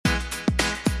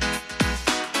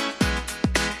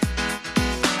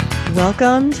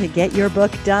Welcome to Get Your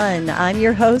Book Done. I'm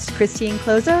your host, Christine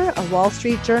Closer, a Wall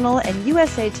Street Journal and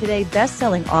USA Today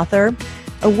best-selling author,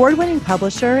 award-winning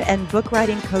publisher, and book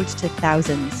writing coach to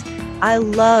thousands. I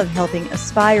love helping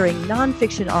aspiring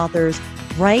nonfiction authors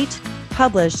write,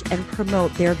 publish, and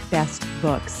promote their best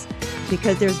books.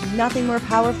 Because there's nothing more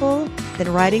powerful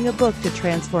than writing a book to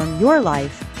transform your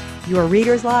life, your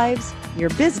readers' lives, your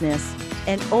business,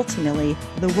 and ultimately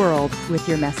the world with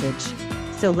your message.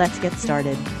 So let's get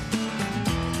started.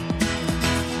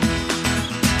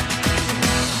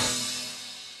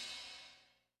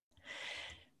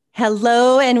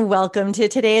 Hello and welcome to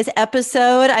today's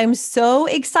episode. I'm so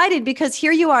excited because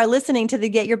here you are listening to the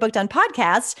Get Your Book Done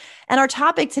podcast. And our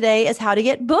topic today is how to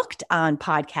get booked on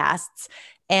podcasts.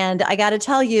 And I got to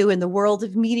tell you, in the world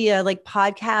of media, like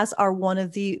podcasts are one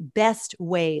of the best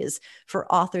ways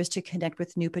for authors to connect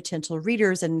with new potential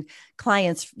readers and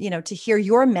clients, to hear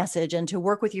your message and to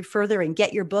work with you further and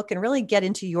get your book and really get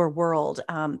into your world.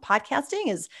 Podcasting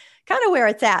is kind of where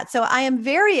it's at. So I am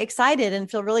very excited and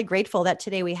feel really grateful that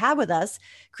today we have with us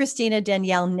Christina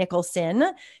Danielle Nicholson.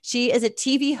 She is a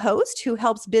TV host who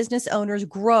helps business owners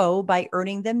grow by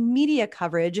earning them media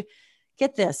coverage.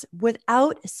 Get this,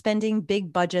 without spending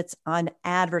big budgets on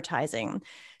advertising.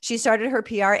 She started her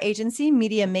PR agency,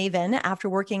 Media Maven, after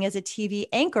working as a TV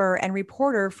anchor and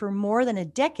reporter for more than a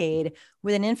decade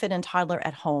with an infant and toddler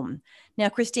at home. Now,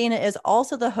 Christina is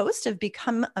also the host of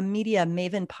Become a Media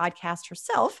Maven podcast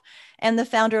herself and the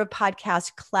founder of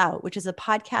Podcast Clout, which is a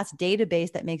podcast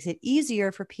database that makes it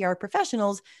easier for PR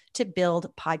professionals to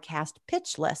build podcast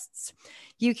pitch lists.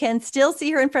 You can still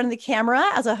see her in front of the camera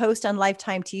as a host on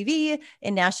Lifetime TV,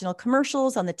 in national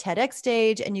commercials, on the TEDx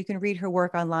stage, and you can read her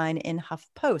work online in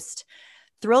HuffPost.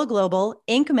 Thrill Global,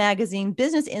 Inc. Magazine,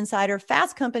 Business Insider,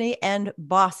 Fast Company, and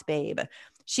Boss Babe.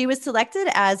 She was selected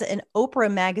as an Oprah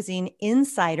Magazine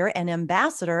Insider and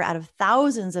Ambassador out of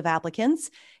thousands of applicants,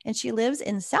 and she lives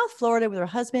in South Florida with her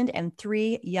husband and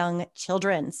 3 young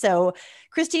children. So,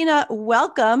 Christina,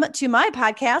 welcome to my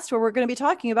podcast where we're going to be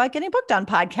talking about getting booked on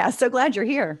podcasts. So glad you're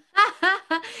here.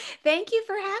 Thank you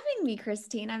for having me,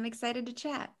 Christine. I'm excited to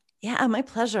chat. Yeah, my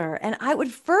pleasure. And I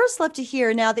would first love to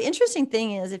hear, now the interesting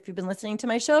thing is, if you've been listening to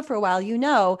my show for a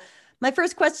while, my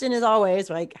first question is always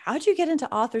like, how'd you get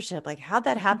into authorship? Like, how'd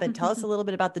that happen? Tell us a little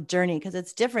bit about the journey, because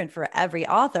it's different for every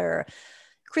author.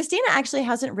 Christina actually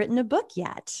hasn't written a book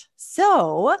yet.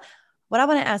 So what I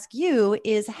want to ask you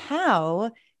is,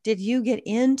 how did you get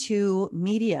into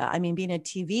media? I mean, being a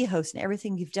TV host and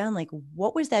everything you've done, like,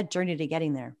 what was that journey to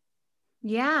getting there?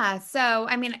 Yeah. So,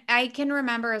 I can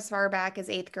remember as far back as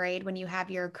 8th grade when you have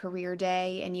your career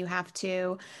day and you have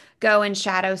to go and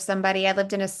shadow somebody. I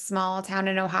lived in a small town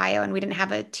in Ohio and we didn't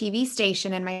have a TV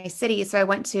station in my city. So I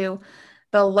went to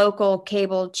the local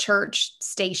cable church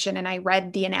station and I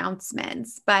read the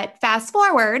announcements. But fast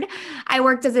forward, I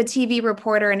worked as a TV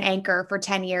reporter and anchor for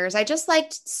 10 years. I just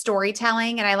liked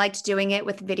storytelling and I liked doing it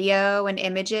with video and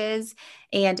images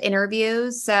and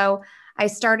interviews. So I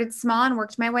started small and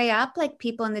worked my way up like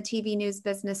people in the TV news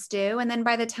business do. And then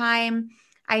by the time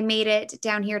I made it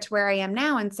down here to where I am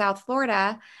now in South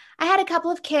Florida, I had a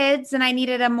couple of kids and I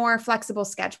needed a more flexible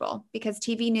schedule because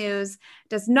TV news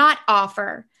does not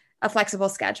offer a flexible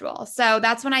schedule. So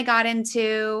that's when I got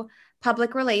into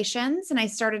public relations and I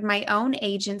started my own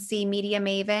agency, Media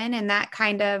Maven, and that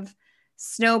kind of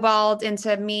snowballed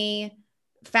into me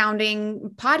founding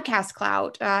Podcast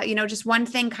Clout. Just one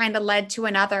thing kind of led to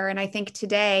another. And I think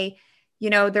today,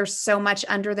 there's so much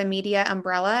under the media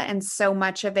umbrella and so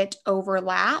much of it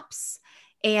overlaps.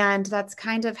 And that's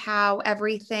kind of how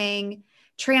everything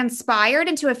transpired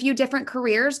into a few different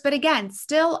careers, but again,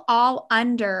 still all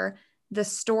under the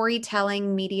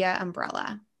storytelling media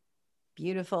umbrella.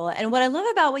 Beautiful. And what I love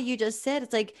about what you just said,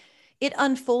 it's like, it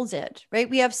unfolds it, right?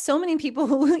 We have so many people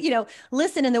who,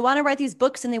 listen and they want to write these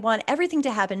books and they want everything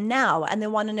to happen now. And they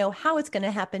want to know how it's going to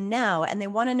happen now. And they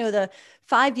want to know the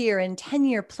 5-year and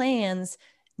 10-year plans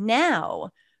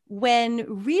now,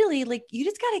 when really, like, you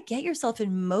just got to get yourself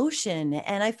in motion.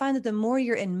 And I find that the more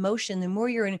you're in motion, the more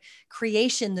you're in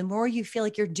creation, the more you feel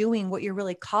like you're doing what you're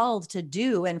really called to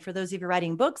do. And for those of you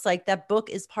writing books, like, that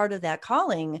book is part of that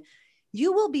calling.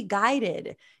 You will be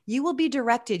guided. You will be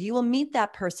directed. You will meet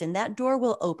that person. That door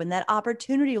will open. That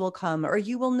opportunity will come, or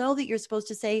you will know that you're supposed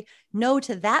to say no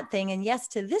to that thing and yes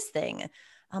to this thing.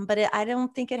 I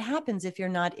don't think it happens if you're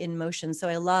not in motion. So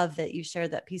I love that you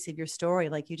shared that piece of your story.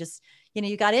 Like, you just,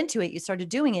 you got into it, you started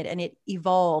doing it, and it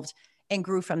evolved and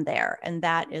grew from there. And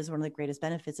that is one of the greatest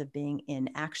benefits of being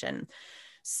in action.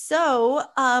 So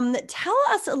tell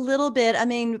us a little bit. I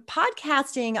mean,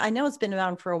 podcasting, I know it's been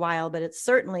around for a while, but it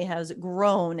certainly has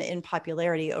grown in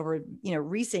popularity over,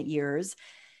 recent years.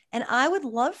 And I would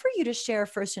love for you to share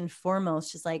first and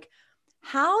foremost, just like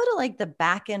how do like the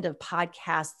back end of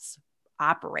podcasts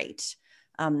operate,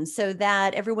 so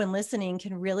that everyone listening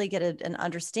can really get an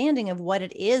understanding of what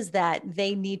it is that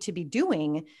they need to be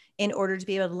doing in order to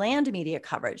be able to land media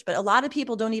coverage. But a lot of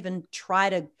people don't even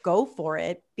try to go for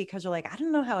it because they're like, I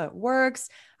don't know how it works.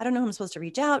 I don't know who I'm supposed to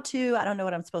reach out to. I don't know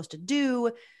what I'm supposed to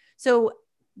do. So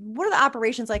what are the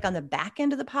operations like on the back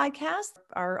end of the podcast?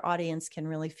 Our audience can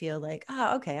really feel like,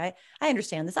 oh, okay, I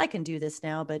understand this. I can do this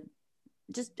now, but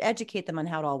just educate them on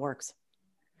how it all works.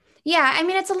 Yeah, I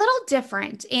mean, it's a little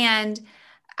different. And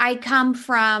I come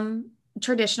from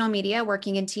traditional media,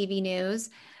 working in TV news.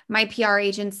 My PR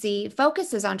agency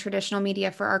focuses on traditional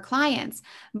media for our clients,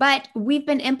 but we've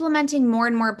been implementing more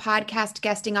and more podcast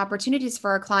guesting opportunities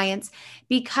for our clients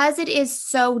because it is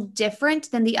so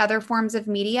different than the other forms of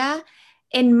media.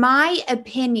 In my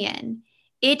opinion,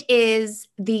 it is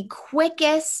the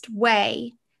quickest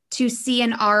way to see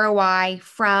an ROI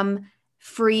from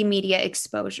free media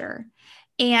exposure.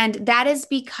 And that is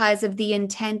because of the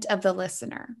intent of the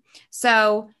listener.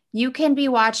 So you can be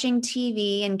watching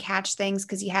TV and catch things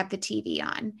because you have the TV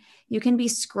on. You can be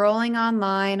scrolling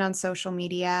online on social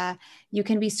media. You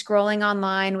can be scrolling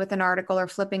online with an article or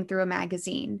flipping through a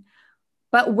magazine.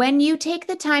 But when you take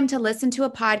the time to listen to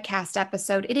a podcast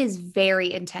episode, it is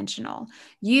very intentional.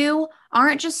 You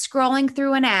aren't just scrolling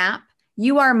through an app.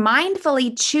 You are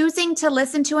mindfully choosing to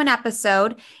listen to an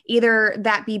episode, either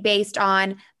that be based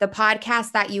on the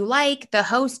podcast that you like, the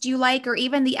host you like, or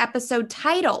even the episode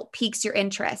title piques your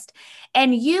interest.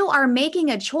 And you are making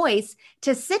a choice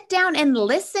to sit down and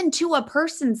listen to a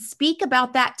person speak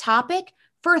about that topic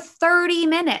for 30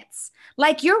 minutes.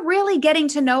 Like you're really getting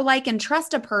to know, like, and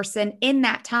trust a person in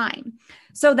that time.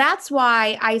 So that's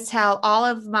why I tell all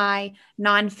of my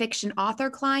nonfiction author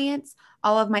clients,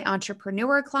 all of my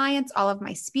entrepreneur clients, all of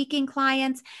my speaking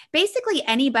clients, basically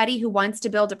anybody who wants to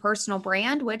build a personal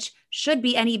brand, which should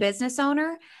be any business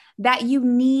owner, that you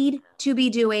need to be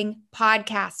doing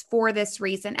podcasts for this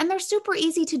reason. And they're super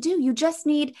easy to do. You just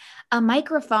need a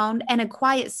microphone and a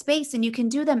quiet space, and you can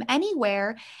do them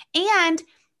anywhere. And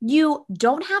you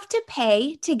don't have to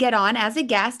pay to get on as a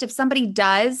guest. If somebody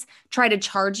does try to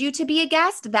charge you to be a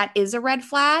guest, that is a red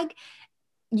flag.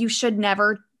 You should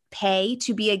never pay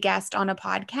to be a guest on a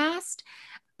podcast,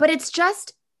 but it's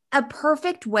just a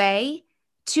perfect way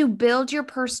to build your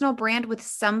personal brand with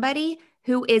somebody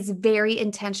who is very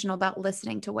intentional about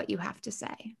listening to what you have to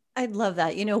say. I love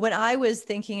that. You know, when I was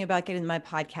thinking about getting my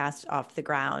podcast off the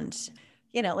ground,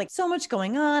 you know, like so much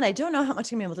going on. I don't know how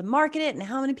much I'm able to market it and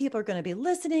how many people are going to be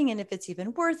listening and if it's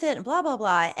even worth it and blah, blah,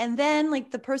 blah. And then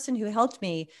like the person who helped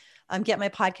me get my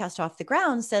podcast off the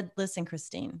ground said, listen,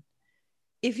 Christine,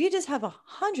 if you just have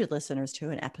 100 listeners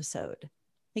to an episode,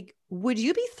 like, would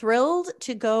you be thrilled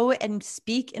to go and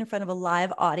speak in front of a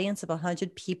live audience of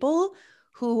 100 people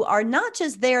who are not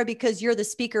just there because you're the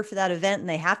speaker for that event and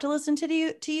they have to listen to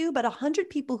you, but 100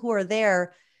 people who are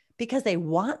there because they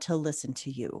want to listen to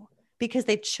you, because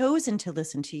they've chosen to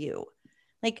listen to you?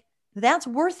 Like, that's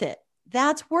worth it.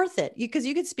 That's worth it. Because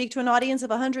you could speak to an audience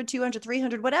of 100, 200,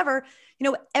 300, whatever, you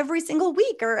know, every single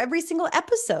week or every single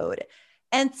episode.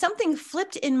 And something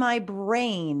flipped in my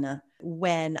brain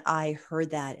when I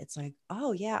heard that. It's like,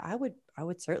 oh yeah, I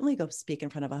would certainly go speak in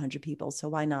front of 100 people. So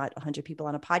why not 100 people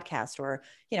on a podcast, or,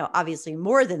 you know, obviously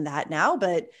more than that now,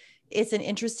 but it's an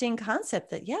interesting concept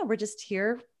that, yeah, we're just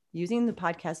here using the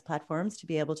podcast platforms to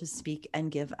be able to speak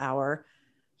and give our,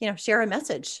 you know, share a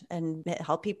message and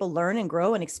help people learn and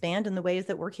grow and expand in the ways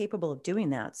that we're capable of doing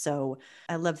that. So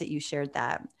I love that you shared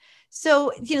that.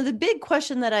 So, you know, the big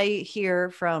question that I hear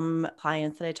from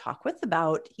clients that I talk with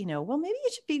about, you know, well, maybe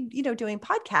you should be, you know, doing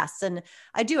podcasts. And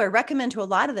I recommend to a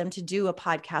lot of them to do a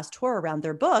podcast tour around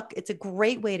their book. It's a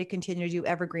great way to continue to do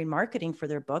evergreen marketing for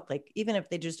their book. Like even if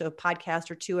they just do a podcast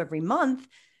or two every month,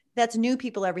 that's new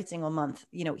people every single month,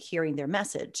 you know, hearing their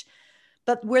message.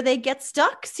 But where they get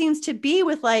stuck seems to be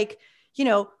with like, you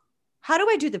know, how do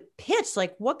I do the pitch?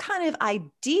 Like what kind of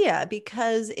idea?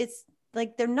 Because it's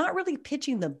like, they're not really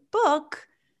pitching the book.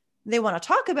 They want to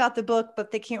talk about the book, but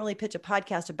they can't really pitch a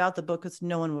podcast about the book because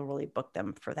no one will really book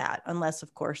them for that. Unless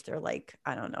of course they're like,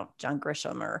 I don't know, John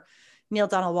Grisham or Neil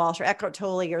Donald Walsh or Eckhart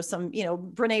Tolle or some, you know,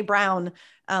 Brene Brown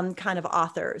kind of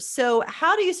authors. So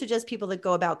how do you suggest people that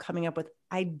go about coming up with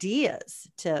ideas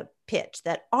to pitch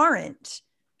that aren't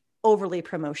overly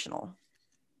promotional?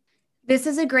 This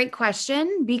is a great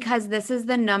question because this is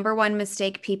the number one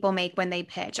mistake people make when they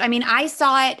pitch. I mean, I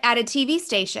saw it at a TV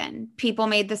station. People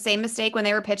made the same mistake when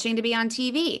they were pitching to be on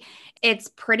TV. It's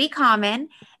pretty common.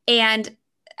 And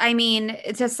I mean,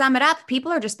 to sum it up,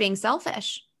 people are just being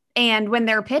selfish. And when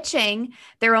they're pitching,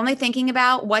 they're only thinking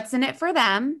about what's in it for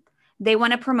them. They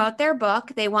want to promote their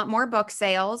book. They want more book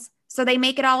sales. So they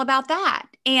make it all about that.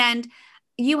 And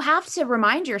you have to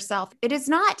remind yourself, it is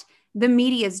not the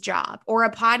media's job or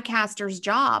a podcaster's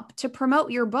job to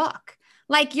promote your book.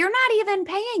 Like, you're not even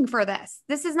paying for this.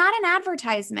 This is not an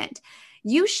advertisement.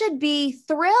 You should be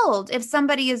thrilled if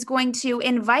somebody is going to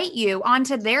invite you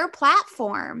onto their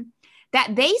platform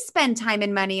that they spend time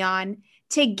and money on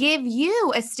to give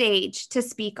you a stage to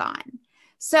speak on.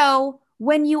 So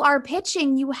when you are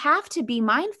pitching, you have to be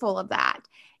mindful of that.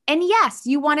 And yes,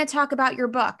 you want to talk about your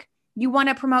book. You want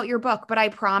to promote your book, but I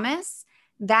promise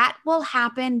that will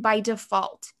happen by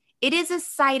default. It is a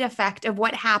side effect of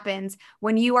what happens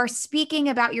when you are speaking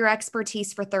about your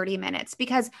expertise for 30 minutes,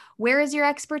 because where is your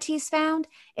expertise found?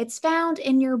 It's found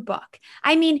in your book.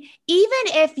 I mean, even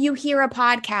if you hear a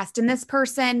podcast and this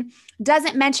person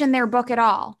doesn't mention their book at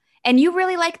all, and you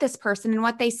really like this person and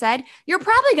what they said, you're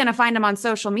probably going to find them on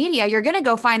social media. You're going to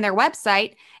go find their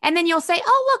website, and then you'll say,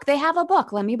 oh, look, they have a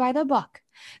book. Let me buy the book.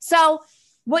 So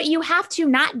what you have to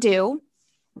not do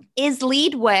is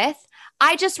lead with,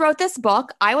 I just wrote this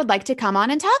book. I would like to come on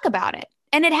and talk about it.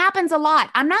 And it happens a lot.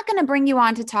 I'm not going to bring you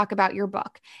on to talk about your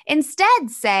book. Instead,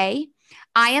 say,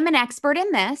 I am an expert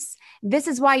in this. This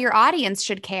is why your audience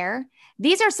should care.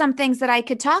 These are some things that I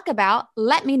could talk about.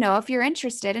 Let me know if you're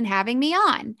interested in having me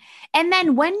on. And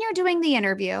then when you're doing the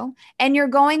interview and you're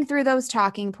going through those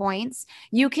talking points,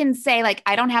 you can say, like,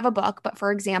 I don't have a book, but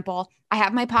for example, I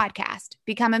have my podcast,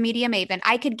 Become a Media Maven.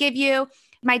 I could give you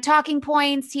my talking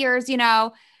points.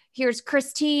 Here's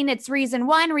Christine. It's reason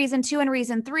 1, reason 2, and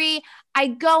reason 3. I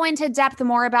go into depth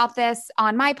more about this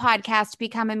on my podcast,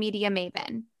 Become a Media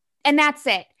Maven. And that's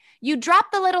it. You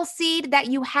drop the little seed that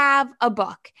you have a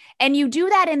book, and you do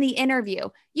that in the interview.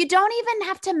 You don't even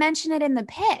have to mention it in the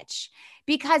pitch,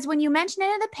 because when you mention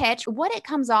it in the pitch, what it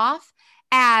comes off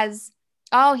as,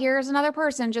 oh, here's another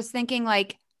person just thinking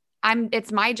like,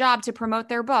 it's my job to promote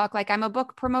their book. Like, I'm a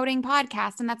book promoting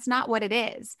podcast, and that's not what it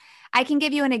is. I can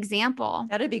give you an example.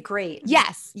 That'd be great.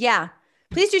 Yes. Yeah.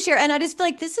 Please do share. And I just feel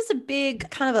like this is a big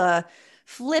kind of a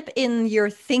flip in your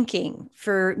thinking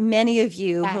for many of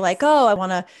you who are like, oh, I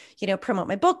want to, promote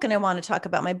my book, and I want to talk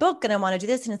about my book, and I want to do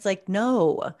this. And it's like,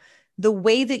 no, the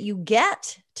way that you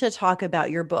get to talk about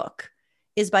your book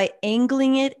is by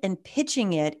angling it and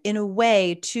pitching it in a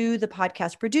way to the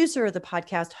podcast producer or the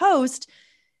podcast host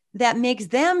that makes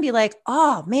them be like,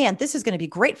 oh man, this is going to be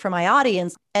great for my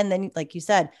audience. And then, like you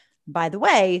said, by the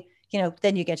way,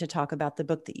 then you get to talk about the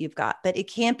book that you've got, but it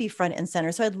can't be front and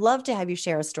center. So I'd love to have you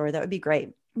share a story. That would be great.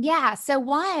 Yeah. So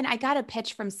one, I got a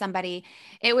pitch from somebody.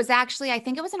 It was actually, I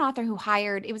think it was an author who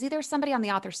hired, it was either somebody on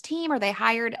the author's team or they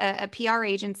hired a PR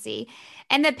agency.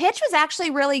 And the pitch was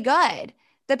actually really good.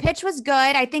 The pitch was good.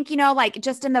 I think, like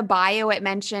just in the bio, it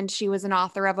mentioned she was an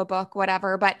author of a book,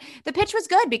 whatever, but the pitch was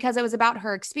good because it was about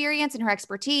her experience and her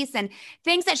expertise and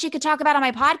things that she could talk about on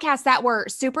my podcast that were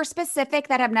super specific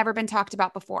that have never been talked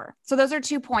about before. So those are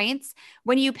 2 points.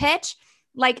 When you pitch,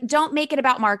 like, don't make it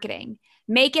about marketing.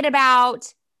 Make it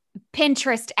about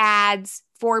Pinterest ads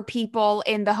for people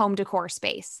in the home decor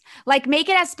space. Like, make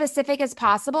it as specific as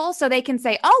possible so they can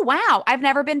say, oh, wow, I've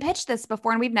never been pitched this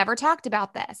before and we've never talked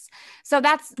about this. So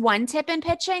that's one tip in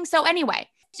pitching. So anyway,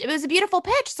 it was a beautiful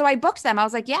pitch. So I booked them. I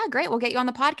was like, yeah, great. We'll get you on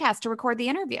the podcast to record the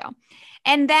interview.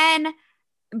 And then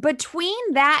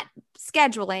between that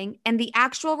scheduling and the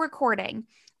actual recording,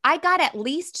 I got at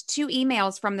least 2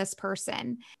 emails from this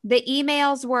person. The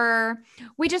emails were,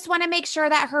 we just want to make sure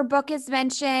that her book is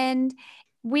mentioned.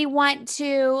 We want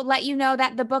to let you know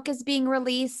that the book is being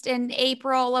released in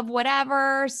April of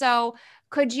whatever. So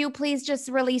could you please just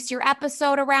release your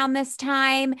episode around this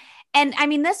time? And I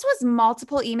mean, this was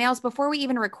multiple emails before we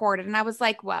even recorded. And I was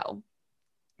like, whoa,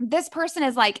 this person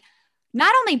is like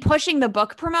not only pushing the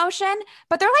book promotion,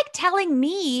 but they're like telling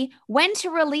me when to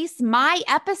release my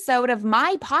episode of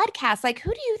my podcast. Like,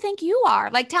 who do you think you are?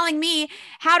 Like, telling me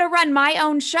how to run my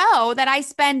own show that I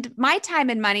spend my time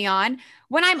and money on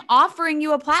when I'm offering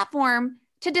you a platform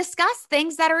to discuss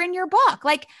things that are in your book.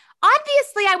 Like,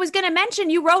 obviously I was going to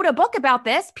mention you wrote a book about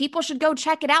this. People should go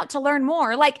check it out to learn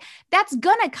more. Like, that's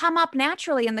going to come up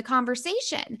naturally in the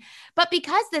conversation. But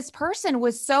because this person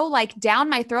was so like down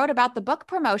my throat about the book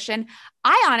promotion,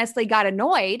 I honestly got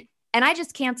annoyed and I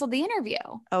just canceled the interview.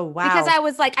 Oh, wow. Because I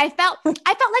was like, I felt like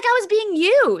I was being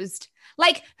used.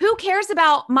 Like, who cares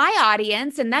about my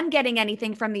audience and them getting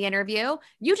anything from the interview?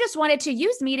 You just wanted to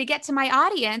use me to get to my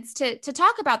audience to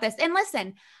talk about this. And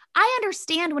listen, I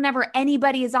understand whenever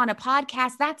anybody is on a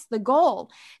podcast, that's the goal,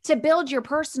 to build your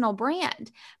personal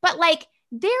brand. But like,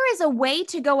 there is a way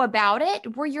to go about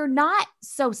it where you're not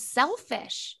so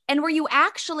selfish and where you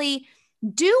actually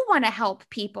do want to help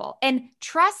people. And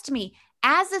trust me,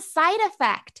 as a side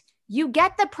effect, you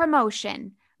get the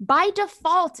promotion. By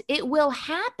default, it will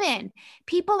happen.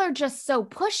 People are just so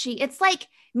pushy. It's like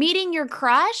meeting your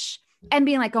crush and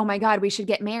being like, oh my God, we should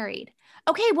get married.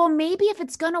 Okay, well, maybe if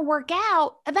it's going to work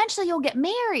out, eventually you'll get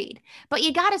married, but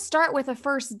you got to start with a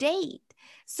first date.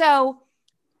 So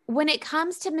when it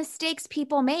comes to mistakes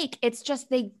people make, it's just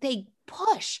they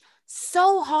push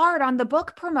so hard on the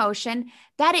book promotion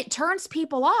that it turns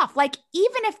people off. Like,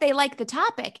 even if they like the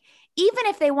topic, even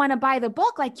if they want to buy the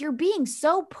book, like, you're being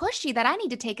so pushy that I need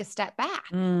to take a step back.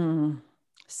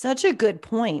 Such a good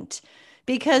point.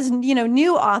 Because,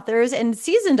 new authors and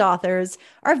seasoned authors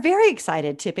are very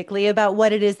excited typically about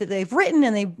what it is that they've written,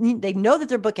 and they know that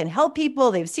their book can help people.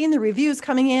 They've seen the reviews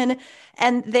coming in,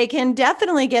 and they can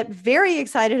definitely get very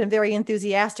excited and very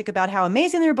enthusiastic about how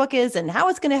amazing their book is and how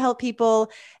it's going to help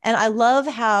people. And I love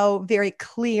how very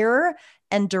clear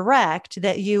and direct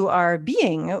that you are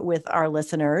being with our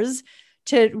listeners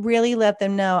to really let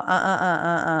them know,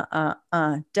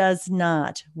 does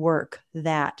not work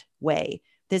that way.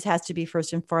 This has to be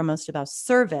first and foremost about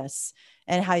service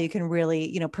and how you can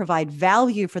really, provide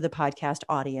value for the podcast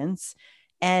audience.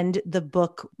 And the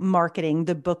book marketing,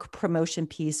 the book promotion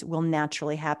piece will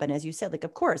naturally happen. As you said, like,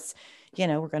 of course,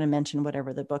 we're going to mention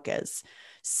whatever the book is.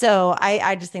 So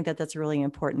I just think that that's a really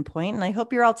important point. And I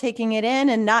hope you're all taking it in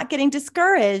and not getting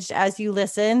discouraged as you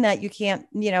listen, that you can't,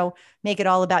 make it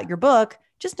all about your book.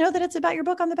 Just know that it's about your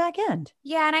book on the back end.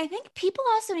 Yeah. And I think people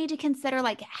also need to consider,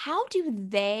 like, how do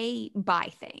they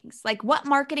buy things? Like, what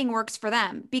marketing works for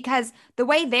them? Because the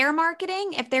way they're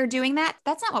marketing, if they're doing that,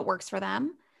 that's not what works for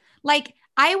them. Like,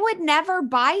 I would never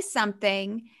buy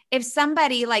something if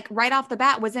somebody, like, right off the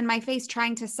bat was in my face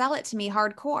trying to sell it to me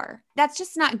hardcore. That's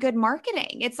just not good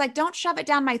marketing. It's like, don't shove it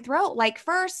down my throat. Like,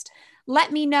 first,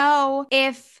 let me know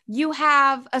if you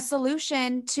have a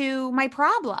solution to my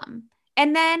problem.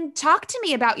 And then talk to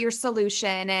me about your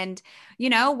solution and,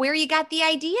 where you got the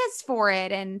ideas for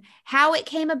it and how it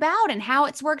came about and how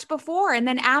it's worked before. And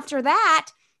then after that,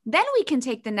 then we can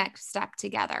take the next step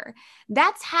together.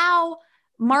 That's how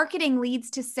marketing leads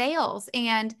to sales.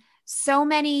 And so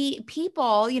many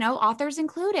people, authors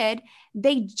included,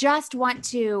 they just want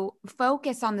to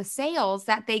focus on the sales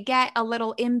that they get a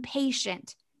little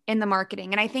impatient in the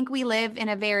marketing. And I think we live in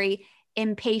a very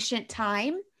impatient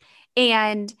time.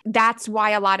 And that's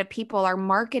why a lot of people are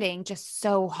marketing just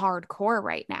so hardcore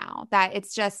right now that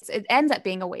it ends up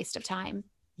being a waste of time.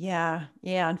 Yeah.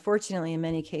 Yeah. Unfortunately, in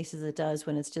many cases, it does.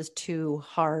 When it's just too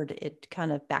hard, it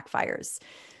kind of backfires.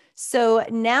 So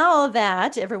now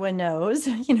that everyone knows,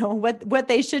 what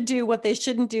they should do, what they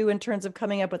shouldn't do in terms of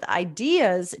coming up with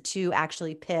ideas to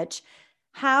actually pitch,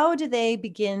 how do they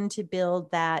begin to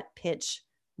build that pitch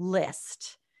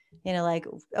list? Like,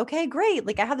 okay, great.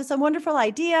 Like, I have this wonderful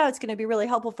idea. It's going to be really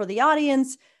helpful for the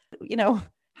audience.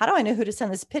 How do I know who to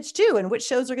send this pitch to and which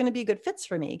shows are going to be good fits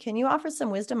for me? Can you offer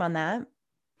some wisdom on that?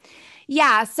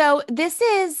 Yeah. So this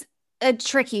is a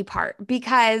tricky part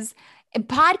because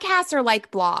podcasts are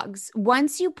like blogs.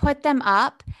 Once you put them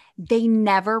up, they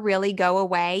never really go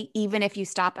away, even if you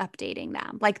stop updating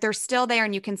them. Like, they're still there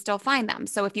and you can still find them.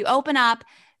 So if you open up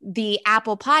the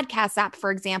Apple Podcasts app, for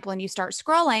example, and you start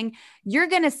scrolling, you're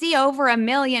going to see over 1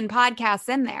 million podcasts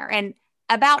in there. And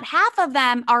about half of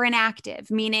them are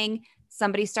inactive, meaning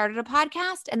somebody started a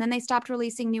podcast and then they stopped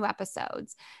releasing new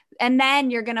episodes. And then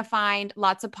you're going to find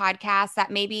lots of podcasts that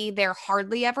maybe they're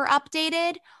hardly ever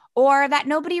updated or that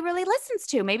nobody really listens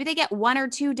to. Maybe they get 1 or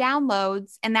 2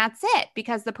 downloads and that's it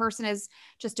because the person is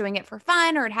just doing it for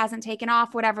fun or it hasn't taken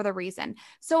off, whatever the reason.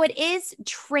 So it is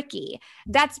tricky.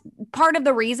 That's part of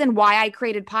the reason why I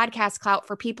created Podcast Clout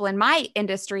for people in my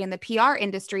industry, in the PR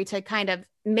industry, to kind of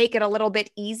make it a little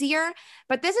bit easier.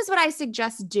 But this is what I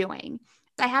suggest doing.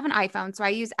 I have an iPhone, so I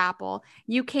use Apple.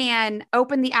 You can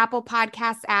open the Apple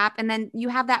Podcasts app, and then you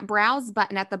have that browse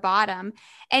button at the bottom,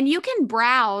 and you can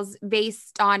browse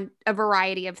based on a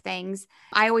variety of things.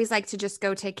 I always like to just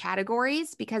go to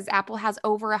categories because Apple has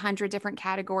over 100 different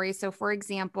categories. So for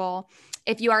example,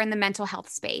 if you are in the mental health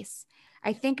space,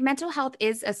 I think mental health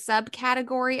is a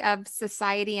subcategory of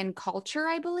society and culture,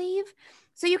 I believe.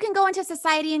 So you can go into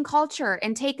society and culture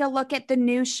and take a look at the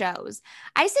new shows.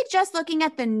 I suggest looking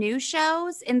at the new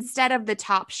shows instead of the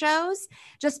top shows,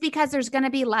 just because there's going to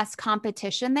be less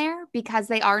competition there because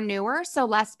they are newer. So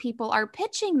less people are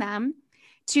pitching them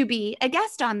to be a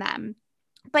guest on them.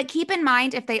 But keep in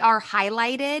mind, if they are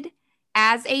highlighted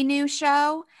as a new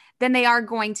show, then they are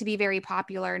going to be very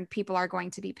popular and people are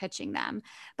going to be pitching them.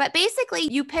 But basically,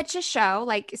 you pitch a show,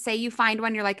 like say you find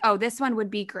one, you're like, oh, this one would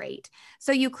be great.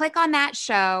 So you click on that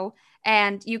show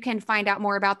and you can find out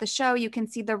more about the show. You can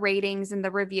see the ratings and the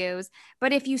reviews.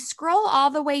 But if you scroll all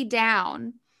the way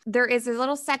down, there is a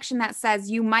little section that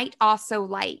says you might also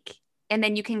like, and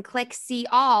then you can click see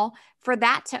all for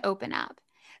that to open up.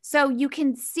 So you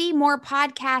can see more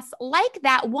podcasts like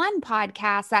that one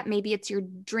podcast that maybe it's your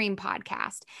dream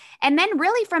podcast. And then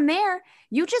really from there,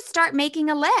 you just start making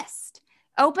a list.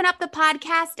 Open up the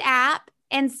podcast app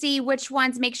and see which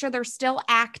ones, make sure they're still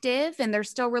active and they're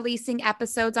still releasing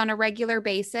episodes on a regular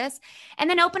basis. And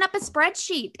then open up a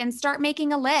spreadsheet and start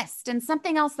making a list. And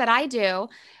something else that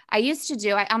I used to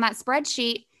do on that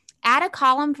spreadsheet, add a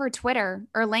column for Twitter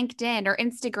or LinkedIn or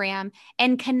Instagram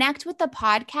and connect with the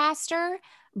podcaster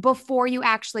before you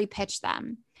actually pitch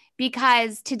them.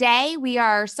 Because today we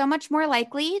are so much more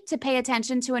likely to pay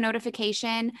attention to a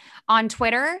notification on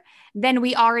Twitter than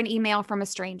we are an email from a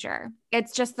stranger.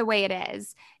 It's just the way it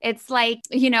is. It's like,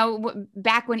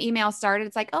 back when email started,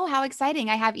 it's like, oh, how exciting.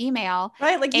 I have email.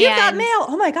 Right. Like you've got mail.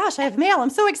 Oh my gosh, I have mail. I'm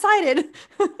so excited.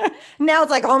 Now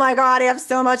it's like, oh my God, I have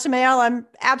so much mail. I'm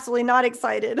absolutely not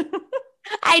excited.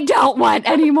 I don't want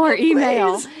any more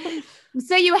email.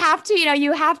 So you have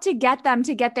to get them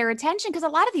to get their attention, because a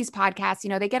lot of these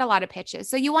podcasts, they get a lot of pitches.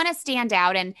 So you want to stand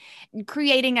out, and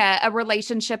creating a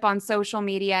relationship on social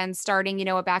media and starting,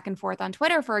 a back and forth on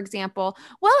Twitter, for example,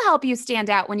 will help you stand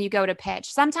out when you go to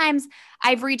pitch. Sometimes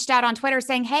I've reached out on Twitter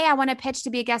saying, hey, I want to pitch to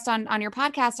be a guest on your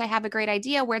podcast. I have a great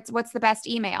idea. What's the best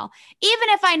email? Even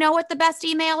if I know what the best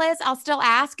email is, I'll still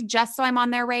ask just so I'm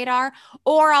on their radar.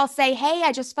 Or I'll say, hey,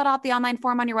 I just filled out the online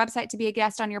form on your website to be a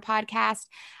guest on your podcast.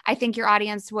 I think your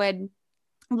audience would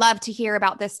love to hear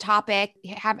about this topic.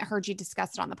 I haven't heard you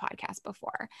discuss it on the podcast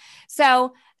before.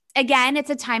 So again, it's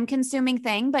a time-consuming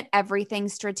thing, but everything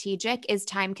strategic is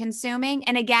time-consuming.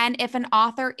 And again, if an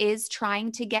author is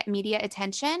trying to get media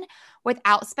attention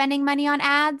without spending money on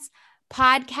ads,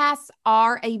 podcasts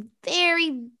are a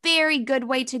very, very good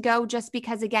way to go, just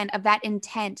because, again, of that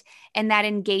intent and that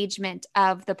engagement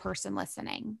of the person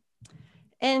listening.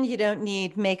 And you don't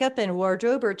need makeup and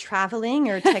wardrobe or traveling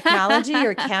or technology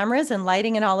or cameras and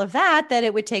lighting and all of that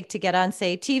it would take to get on,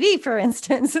 say, TV, for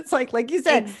instance. It's like you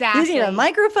said, exactly. You need a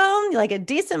microphone, like a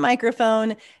decent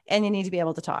microphone, and you need to be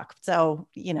able to talk. So,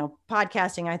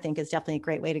 podcasting, I think, is definitely a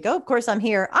great way to go. Of course, I'm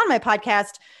here on my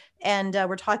podcast, and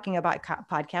we're talking about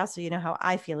podcasts, so you know how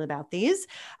I feel about these.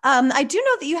 I do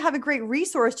know that you have a great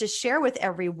resource to share with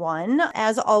everyone.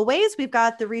 As always, we've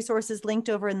got the resources linked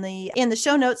over in the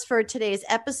show notes for today's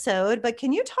episode. But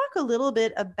can you talk a little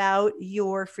bit about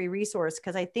your free resource?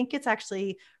 Because I think it's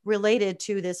actually related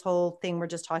to this whole thing we're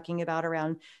just talking about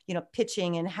around,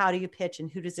 pitching and how do you pitch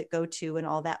and who does it go to and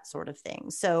all that sort of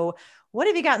thing. So what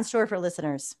have you got in store for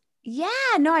listeners?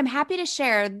 Yeah, no, I'm happy to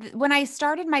share. When I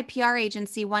started my PR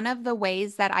agency, one of the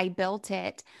ways that I built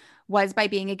it was by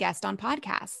being a guest on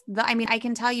podcasts. I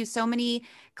can tell you so many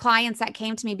clients that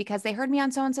came to me because they heard me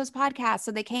on so-and-so's podcast.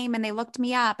 So they came and they looked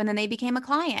me up and then they became a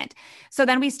client. So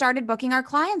then we started booking our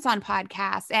clients on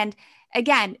podcasts. And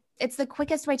again, it's the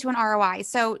quickest way to an ROI.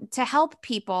 So to help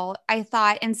people, I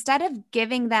thought, instead of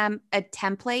giving them a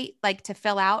template like to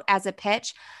fill out as a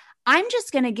pitch, I'm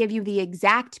just going to give you the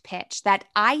exact pitch that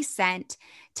I sent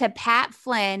to Pat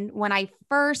Flynn when I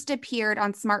first appeared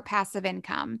on Smart Passive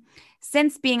Income.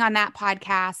 Since being on that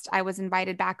podcast, I was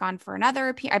invited back on for another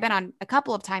appearance. I've been on a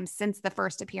couple of times since the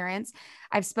first appearance.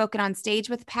 I've spoken on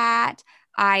stage with Pat.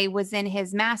 I was in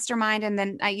his mastermind, and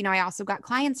then I also got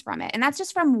clients from it. And that's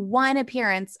just from one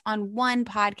appearance on one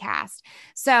podcast.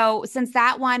 So since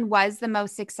that one was the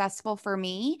most successful for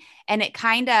me, and it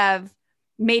kind of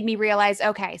made me realize,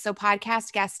 okay, so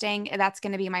podcast guesting, that's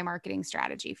going to be my marketing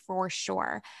strategy for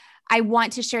sure. I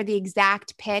want to share the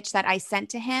exact pitch that I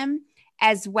sent to him,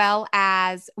 as well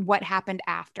as what happened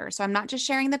after. So I'm not just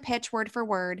sharing the pitch word for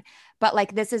word, but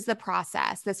this is the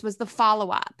process. This was the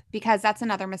follow-up, because that's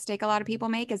another mistake a lot of people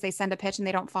make, is they send a pitch and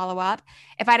they don't follow up.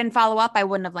 If I didn't follow up, I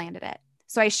wouldn't have landed it.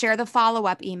 So I share the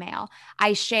follow-up email.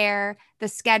 I share the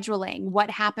scheduling, what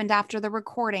happened after the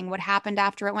recording, what happened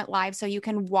after it went live, so you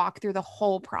can walk through the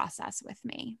whole process with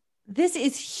me. This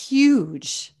is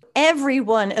huge. Every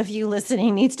one of you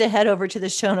listening needs to head over to the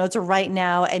show notes right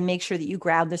now and make sure that you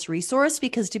grab this resource,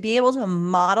 because to be able to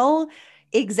model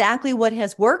exactly what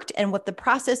has worked and what the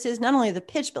process is, not only the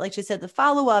pitch, but like you said, the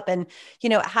follow-up and,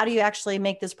 how do you actually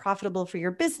make this profitable for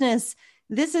your business?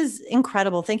 This is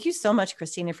incredible. Thank you so much,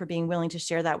 Christina, for being willing to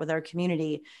share that with our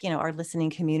community, our listening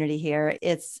community here.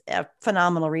 It's a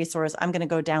phenomenal resource. I'm going to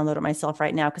go download it myself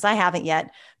right now because I haven't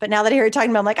yet. But now that I hear you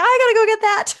talking about it, I'm like, I got to go get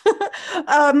that.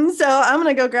 So I'm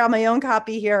going to go grab my own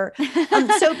copy here.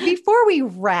 So before we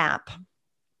wrap,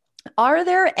 are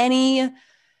there any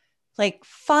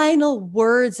final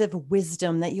words of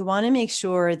wisdom that you want to make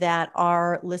sure that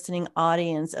our listening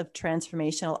audience of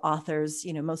transformational authors,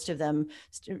 most of them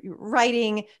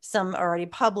writing, some already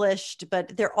published,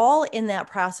 but they're all in that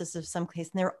process of some case,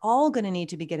 and they're all going to need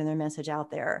to be getting their message out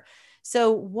there.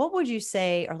 So what would you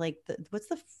say are what's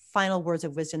the final words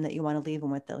of wisdom that you want to leave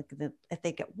them with? If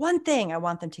they get one thing, I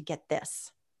want them to get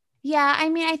this. Yeah,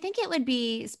 I think it would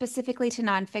be specifically to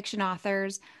nonfiction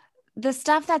authors. The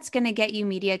stuff that's going to get you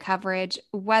media coverage,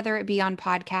 whether it be on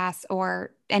podcasts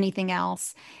or anything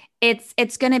else,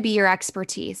 it's going to be your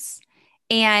expertise.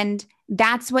 And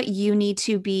that's what you need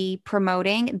to be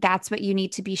promoting. That's what you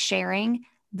need to be sharing.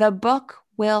 The book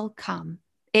will come.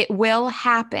 It will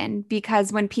happen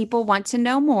because when people want to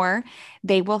know more,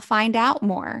 they will find out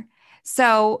more.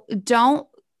 So don't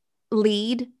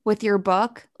lead with your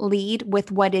book, lead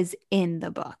with what is in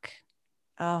the book.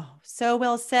 Oh, so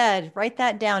well said. Write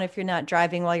that down if you're not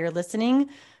driving while you're listening.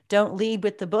 Don't lead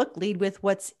with the book, lead with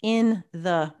what's in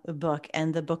the book,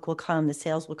 and the book will come, the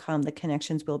sales will come, the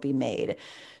connections will be made.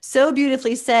 So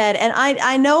beautifully said. And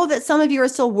I know that some of you are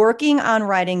still working on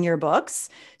writing your books.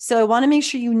 So I want to make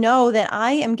sure you know that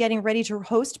I am getting ready to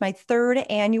host my 3rd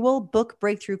annual Book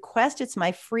Breakthrough Quest. It's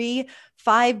my free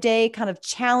 5-day kind of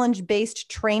challenge-based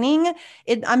training.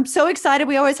 I'm so excited.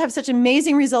 We always have such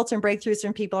amazing results and breakthroughs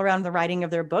from people around the writing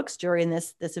of their books during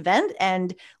this event.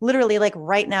 And literally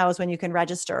right now is when you can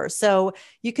register. So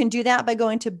you can do that by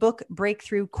going to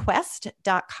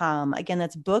bookbreakthroughquest.com. Again,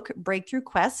 that's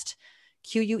bookbreakthroughquest, Quest,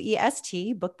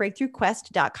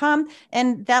 bookbreakthroughquest.com.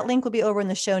 And that link will be over in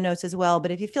the show notes as well. But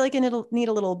if you feel like you need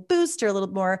a little boost or a little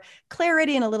more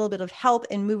clarity and a little bit of help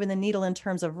in moving the needle in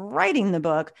terms of writing the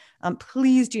book,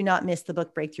 please do not miss the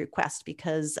Book Breakthrough Quest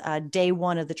because day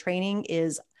 1 of the training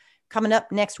is coming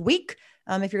up next week.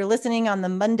 If you're listening on the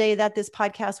Monday that this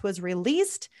podcast was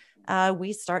released,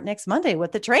 we start next Monday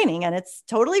with the training and it's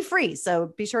totally free.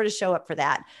 So be sure to show up for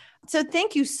that. So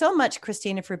thank you so much,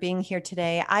 Christina, for being here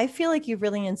today. I feel like you've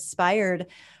really inspired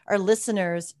our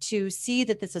listeners to see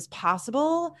that this is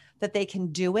possible, that they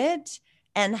can do it,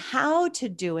 and how to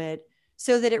do it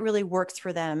so that it really works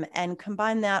for them, and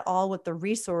combine that all with the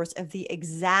resource of the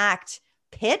exact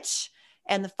pitch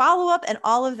and the follow-up and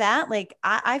all of that.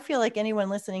 I feel like anyone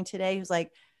listening today who's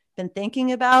been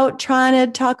thinking about trying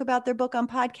to talk about their book on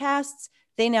podcasts,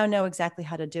 they now know exactly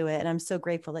how to do it. And I'm so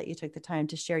grateful that you took the time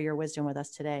to share your wisdom with us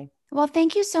today. Well,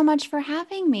 thank you so much for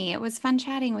having me. It was fun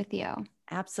chatting with you.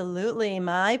 Absolutely.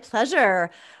 My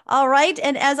pleasure. All right.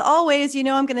 And as always,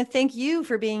 I'm going to thank you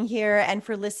for being here and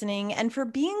for listening and for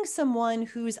being someone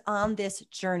who's on this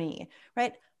journey,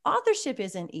 right? Authorship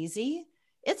isn't easy.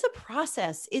 It's a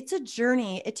process. It's a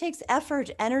journey. It takes effort,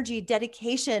 energy,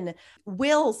 dedication,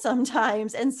 will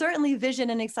sometimes, and certainly vision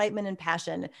and excitement and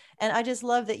passion. And I just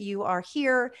love that you are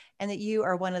here and that you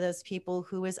are one of those people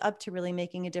who is up to really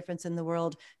making a difference in the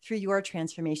world through your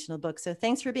transformational book. So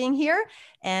thanks for being here.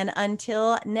 And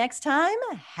until next time,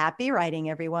 happy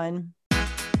writing, everyone.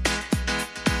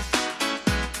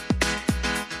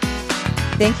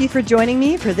 Thank you for joining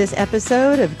me for this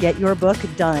episode of Get Your Book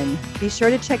Done. Be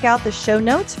sure to check out the show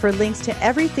notes for links to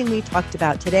everything we talked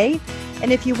about today.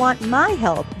 And if you want my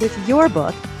help with your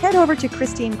book, head over to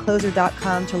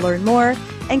christinecloser.com to learn more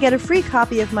and get a free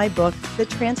copy of my book, The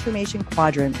Transformation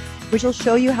Quadrant, which will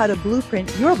show you how to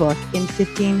blueprint your book in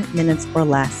 15 minutes or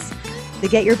less. The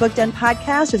Get Your Book Done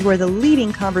podcast is where the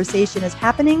leading conversation is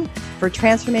happening for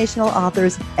transformational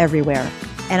authors everywhere.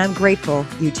 And I'm grateful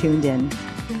you tuned in.